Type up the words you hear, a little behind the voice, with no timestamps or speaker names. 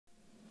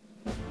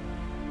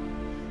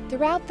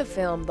Throughout the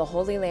film, The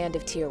Holy Land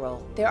of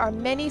Tyrol, there are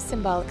many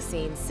symbolic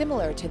scenes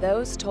similar to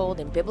those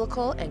told in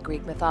biblical and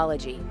Greek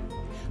mythology.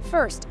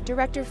 First,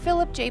 director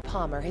Philipp J.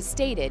 Pamer has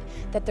stated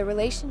that the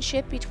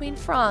relationship between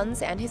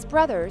Franz and his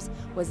brothers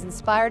was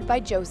inspired by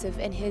Joseph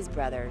and his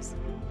brothers.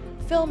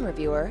 Film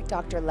reviewer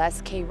Dr.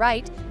 Les K.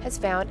 Wright has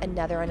found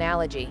another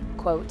analogy.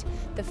 Quote,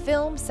 "The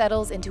film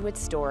settles into its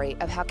story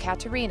of how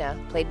Katharina,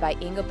 played by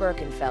Inga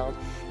Birkenfeld,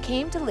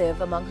 came to live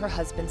among her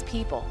husband's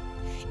people.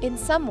 In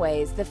some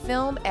ways, the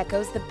film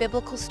echoes the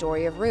biblical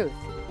story of Ruth.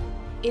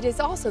 It is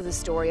also the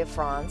story of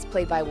Franz,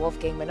 played by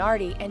Wolfgang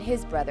Minardi, and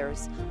his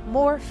brothers,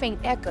 more faint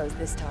echoes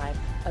this time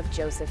of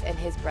Joseph and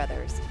his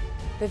brothers.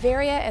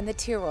 Bavaria and the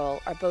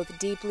Tyrol are both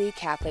deeply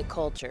Catholic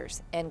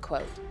cultures." End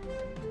quote.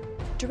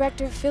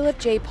 Director Philipp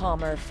J.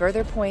 Pamer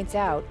further points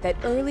out that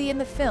early in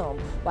the film,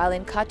 while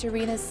in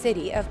Katharina's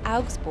city of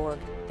Augsburg,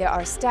 there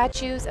are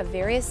statues of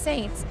various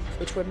saints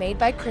which were made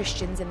by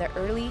Christians in the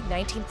early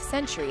 19th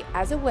century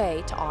as a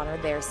way to honor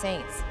their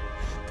saints.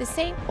 The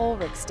St.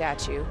 Ulrich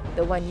statue,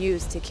 the one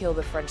used to kill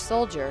the French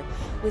soldier,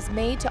 was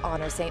made to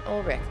honor St.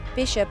 Ulrich,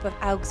 Bishop of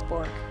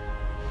Augsburg.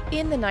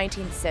 In the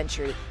 19th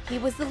century, he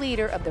was the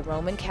leader of the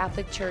Roman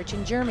Catholic Church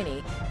in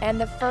Germany and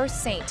the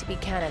first saint to be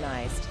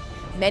canonized.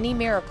 Many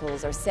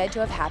miracles are said to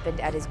have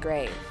happened at his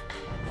grave.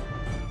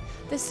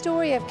 The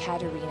story of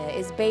Katharina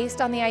is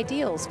based on the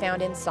ideals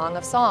found in Song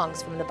of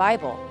Songs from the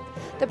Bible.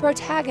 The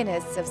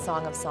protagonists of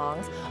Song of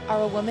Songs are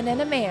a woman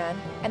and a man,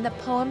 and the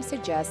poem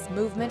suggests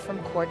movement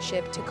from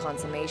courtship to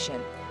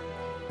consummation.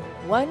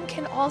 One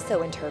can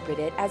also interpret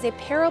it as a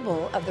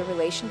parable of the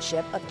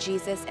relationship of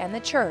Jesus and the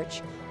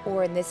Church,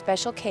 or in this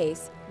special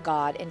case,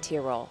 God and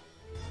Tyrol.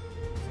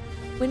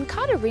 When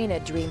Katharina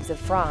dreams of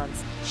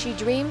Franz, she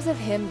dreams of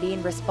him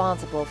being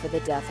responsible for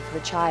the death of her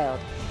child.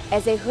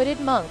 As a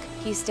hooded monk,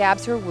 he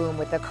stabs her womb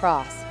with a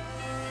cross.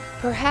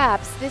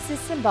 Perhaps this is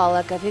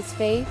symbolic of his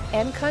faith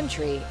and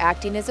country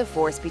acting as a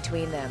force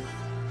between them.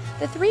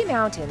 The three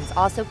mountains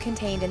also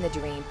contained in the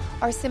dream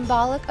are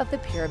symbolic of the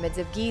pyramids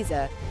of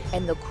Giza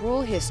and the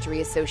cruel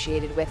history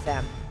associated with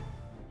them.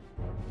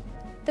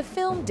 The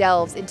film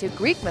delves into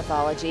Greek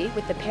mythology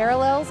with the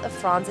parallels of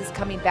Franz's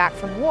coming back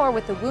from war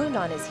with a wound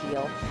on his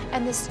heel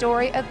and the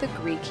story of the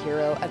Greek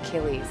hero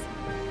Achilles.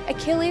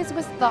 Achilles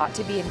was thought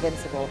to be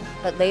invincible,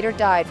 but later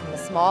died from a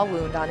small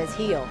wound on his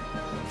heel.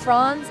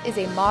 Franz is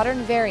a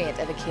modern variant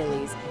of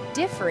Achilles,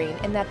 differing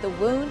in that the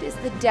wound is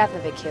the death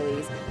of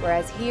Achilles,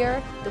 whereas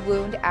here, the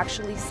wound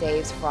actually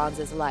saves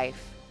Franz's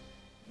life.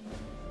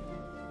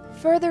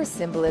 Further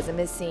symbolism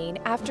is seen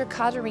after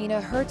Katharina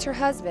hurts her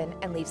husband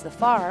and leaves the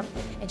farm,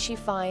 and she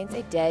finds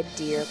a dead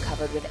deer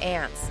covered with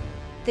ants.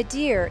 The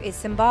deer is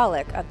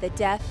symbolic of the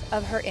death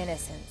of her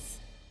innocence.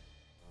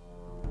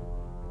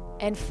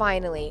 And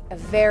finally, a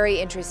very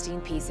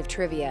interesting piece of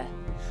trivia.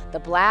 The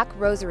black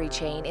rosary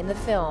chain in the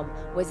film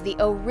was the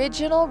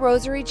original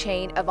rosary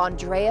chain of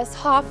Andreas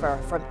Hofer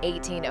from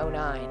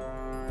 1809.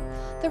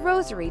 The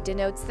rosary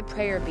denotes the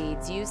prayer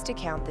beads used to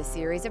count the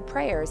series of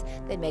prayers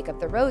that make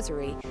up the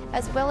rosary,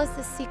 as well as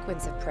the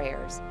sequence of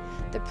prayers.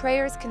 The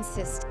prayers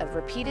consist of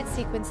repeated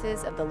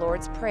sequences of the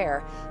Lord's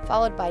Prayer,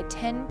 followed by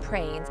 10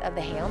 prayings of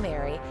the Hail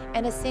Mary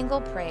and a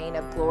single praying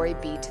of Glory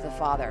be to the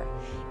Father.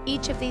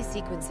 Each of these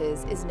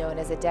sequences is known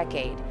as a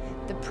decade.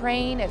 The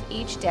praying of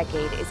each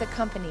decade is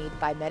accompanied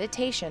by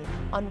meditation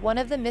on one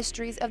of the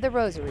mysteries of the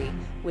Rosary,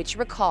 which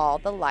recall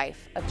the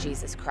life of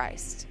Jesus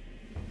Christ.